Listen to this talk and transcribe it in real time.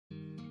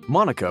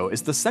Monaco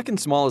is the second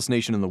smallest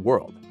nation in the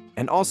world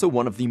and also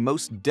one of the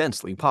most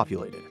densely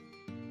populated.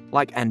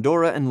 Like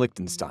Andorra and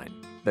Liechtenstein,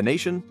 the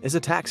nation is a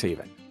tax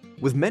haven,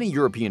 with many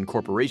European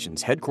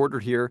corporations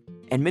headquartered here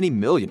and many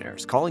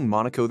millionaires calling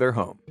Monaco their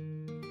home.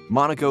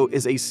 Monaco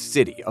is a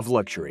city of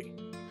luxury.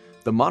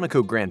 The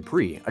Monaco Grand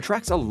Prix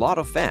attracts a lot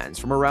of fans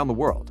from around the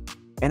world,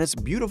 and its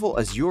beautiful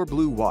azure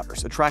blue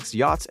waters attracts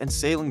yachts and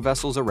sailing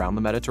vessels around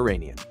the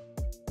Mediterranean.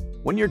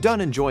 When you're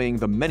done enjoying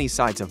the many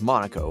sights of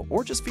Monaco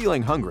or just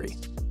feeling hungry,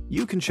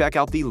 you can check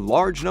out the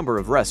large number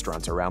of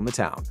restaurants around the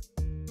town.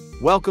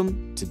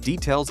 Welcome to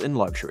Details in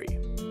Luxury.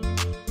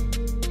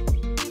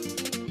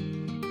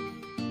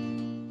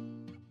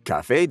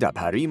 Café de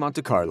Paris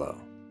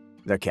Monte-Carlo.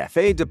 The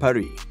Café de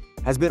Paris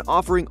has been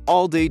offering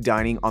all-day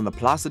dining on the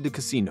Place du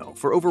Casino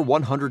for over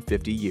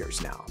 150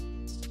 years now.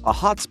 A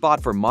hot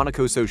spot for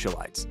Monaco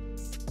socialites,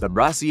 the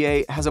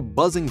Brasserie has a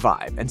buzzing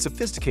vibe and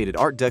sophisticated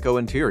Art Deco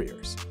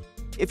interiors.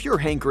 If you're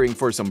hankering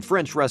for some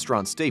French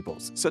restaurant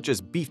staples such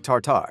as beef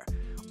tartare,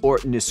 or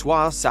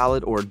niçoise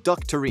salad or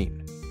duck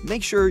terrine,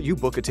 make sure you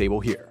book a table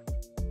here.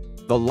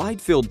 The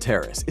light-filled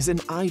terrace is an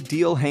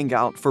ideal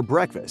hangout for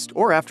breakfast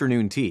or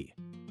afternoon tea,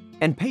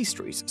 and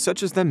pastries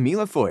such as the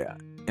millefeuille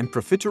and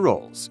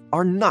profiteroles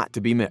are not to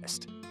be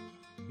missed.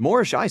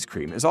 Moorish ice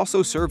cream is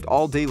also served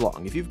all day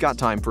long if you've got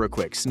time for a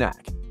quick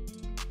snack.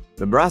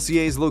 The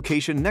Brassier's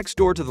location next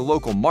door to the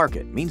local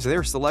market means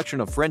their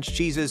selection of French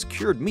cheeses,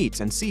 cured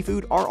meats, and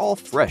seafood are all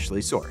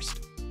freshly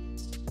sourced.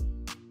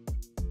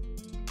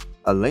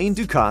 Alain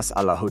Ducasse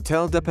à la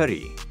Hôtel de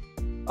Paris.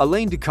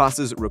 Alain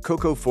Ducasse's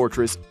Rococo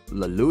fortress,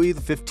 Le Louis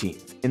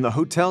XV, in the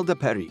Hôtel de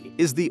Paris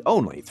is the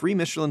only 3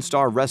 Michelin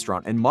star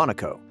restaurant in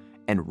Monaco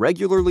and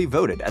regularly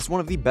voted as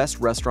one of the best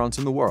restaurants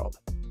in the world.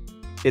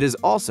 It is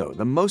also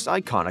the most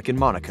iconic in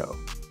Monaco.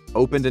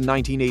 Opened in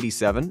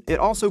 1987, it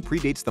also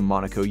predates the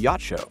Monaco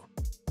Yacht Show.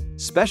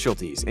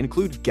 Specialties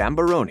include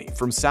gambaroni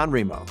from San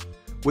Remo,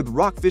 with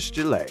rockfish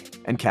gelée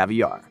and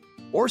caviar,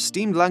 or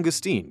steamed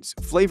langoustines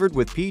flavored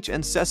with peach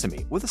and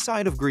sesame with a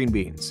side of green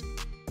beans.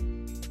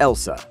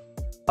 Elsa,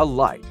 a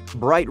light,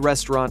 bright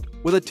restaurant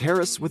with a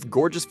terrace with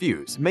gorgeous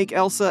views, make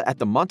Elsa at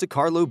the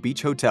Monte-Carlo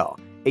Beach Hotel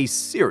a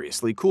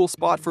seriously cool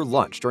spot for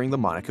lunch during the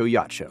Monaco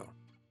Yacht Show.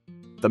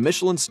 The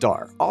Michelin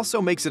star also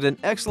makes it an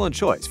excellent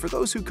choice for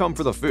those who come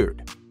for the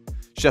food.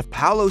 Chef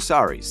Paolo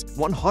Sari's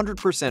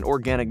 100%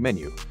 organic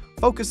menu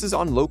focuses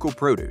on local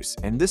produce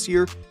and this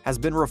year has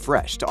been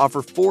refreshed to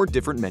offer 4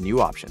 different menu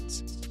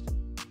options.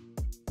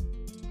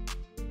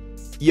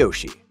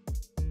 Yoshi.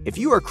 If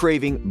you are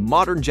craving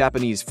modern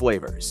Japanese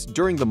flavors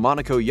during the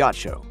Monaco Yacht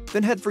Show,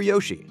 then head for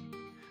Yoshi.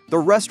 The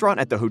restaurant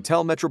at the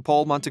Hotel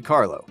Metropole Monte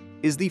Carlo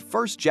is the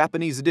first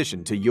Japanese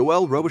addition to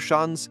Yoel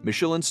Robuchon's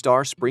Michelin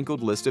star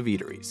sprinkled list of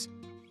eateries.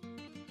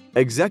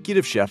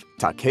 Executive Chef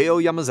Takeo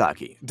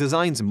Yamazaki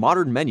designs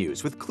modern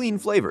menus with clean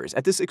flavors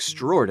at this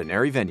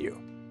extraordinary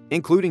venue,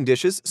 including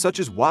dishes such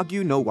as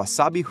Wagyu no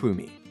Wasabi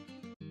Fumi,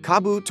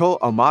 Kabu to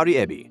Amari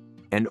Ebi,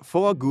 and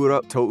Foie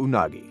Gras to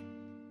Unagi,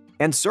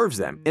 and serves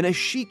them in a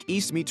chic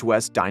East meets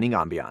West dining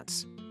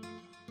ambiance.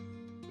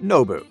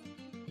 Nobu,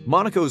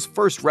 Monaco's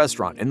first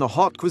restaurant in the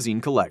haute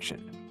cuisine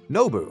collection.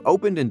 Nobu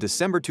opened in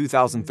December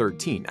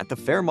 2013 at the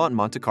Fairmont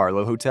Monte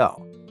Carlo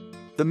Hotel.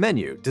 The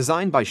menu,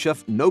 designed by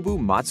Chef Nobu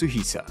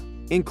Matsuhisa,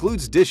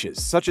 includes dishes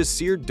such as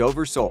seared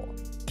Dover sole,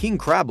 king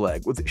crab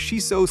leg with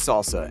shiso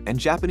salsa, and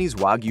Japanese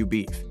Wagyu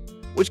beef,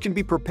 which can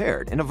be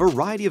prepared in a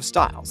variety of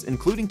styles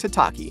including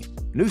tataki,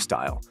 new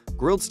style,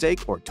 grilled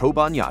steak, or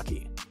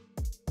tobanyaki.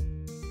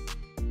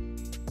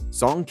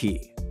 Song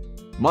Ki.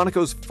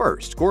 Monaco's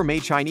first gourmet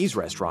Chinese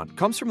restaurant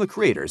comes from the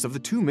creators of the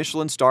 2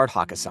 Michelin-starred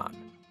Hakkasan.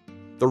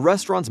 The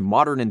restaurant's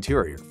modern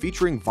interior,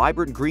 featuring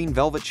vibrant green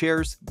velvet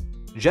chairs,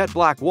 jet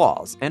black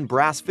walls, and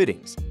brass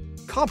fittings,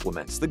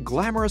 complements the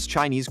glamorous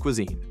Chinese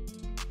cuisine.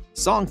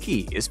 Song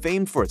Ki is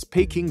famed for its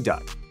Peking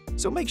duck,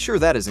 so make sure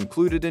that is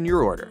included in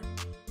your order.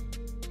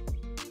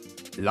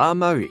 La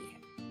Marie.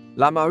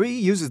 La Marie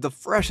uses the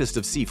freshest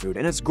of seafood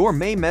in its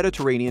gourmet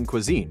Mediterranean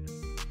cuisine.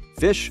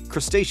 Fish,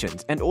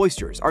 crustaceans, and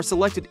oysters are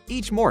selected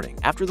each morning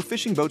after the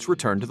fishing boats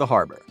return to the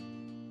harbor.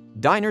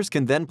 Diners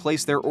can then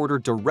place their order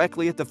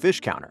directly at the fish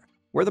counter,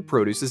 where the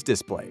produce is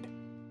displayed.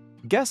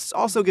 Guests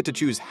also get to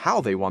choose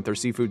how they want their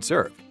seafood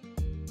served: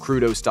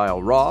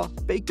 crudo-style raw,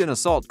 baked in a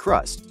salt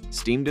crust,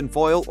 steamed in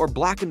foil, or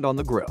blackened on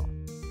the grill.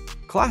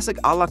 Classic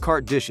a la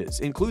carte dishes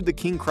include the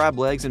king crab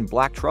legs in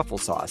black truffle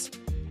sauce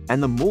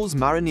and the moules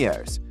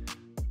marinières.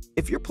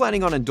 If you're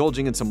planning on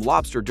indulging in some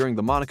lobster during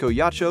the Monaco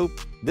Yacht Show,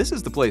 this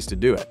is the place to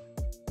do it.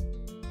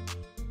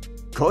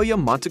 Coya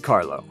Monte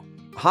Carlo.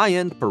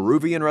 High-end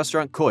Peruvian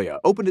restaurant Coya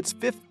opened its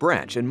 5th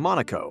branch in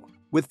Monaco,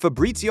 with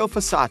Fabrizio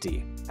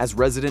Fossati as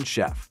resident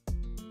chef.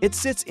 It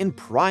sits in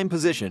prime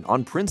position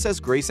on Princess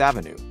Grace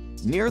Avenue,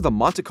 near the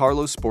Monte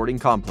Carlo Sporting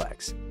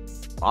Complex.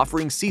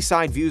 Offering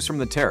seaside views from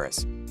the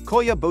terrace,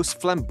 Coya boasts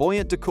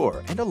flamboyant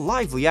decor and a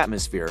lively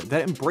atmosphere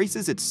that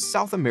embraces its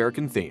South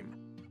American theme.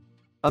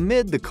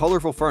 Amid the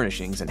colorful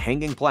furnishings and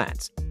hanging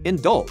plants,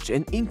 indulge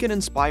in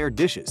Incan-inspired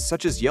dishes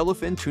such as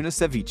yellowfin tuna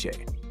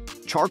ceviche,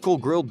 charcoal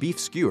grilled beef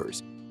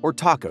skewers, or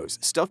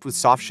tacos stuffed with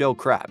soft-shell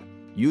crab,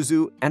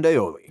 yuzu, and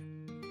aioli.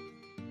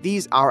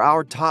 These are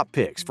our top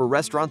picks for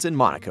restaurants in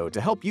Monaco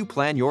to help you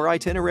plan your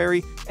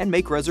itinerary and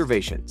make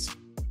reservations.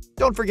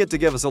 Don't forget to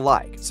give us a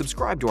like,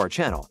 subscribe to our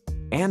channel,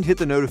 and hit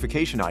the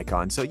notification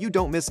icon so you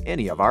don't miss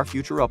any of our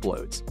future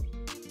uploads.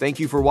 Thank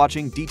you for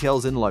watching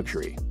Details in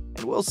Luxury,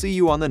 and we'll see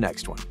you on the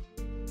next one.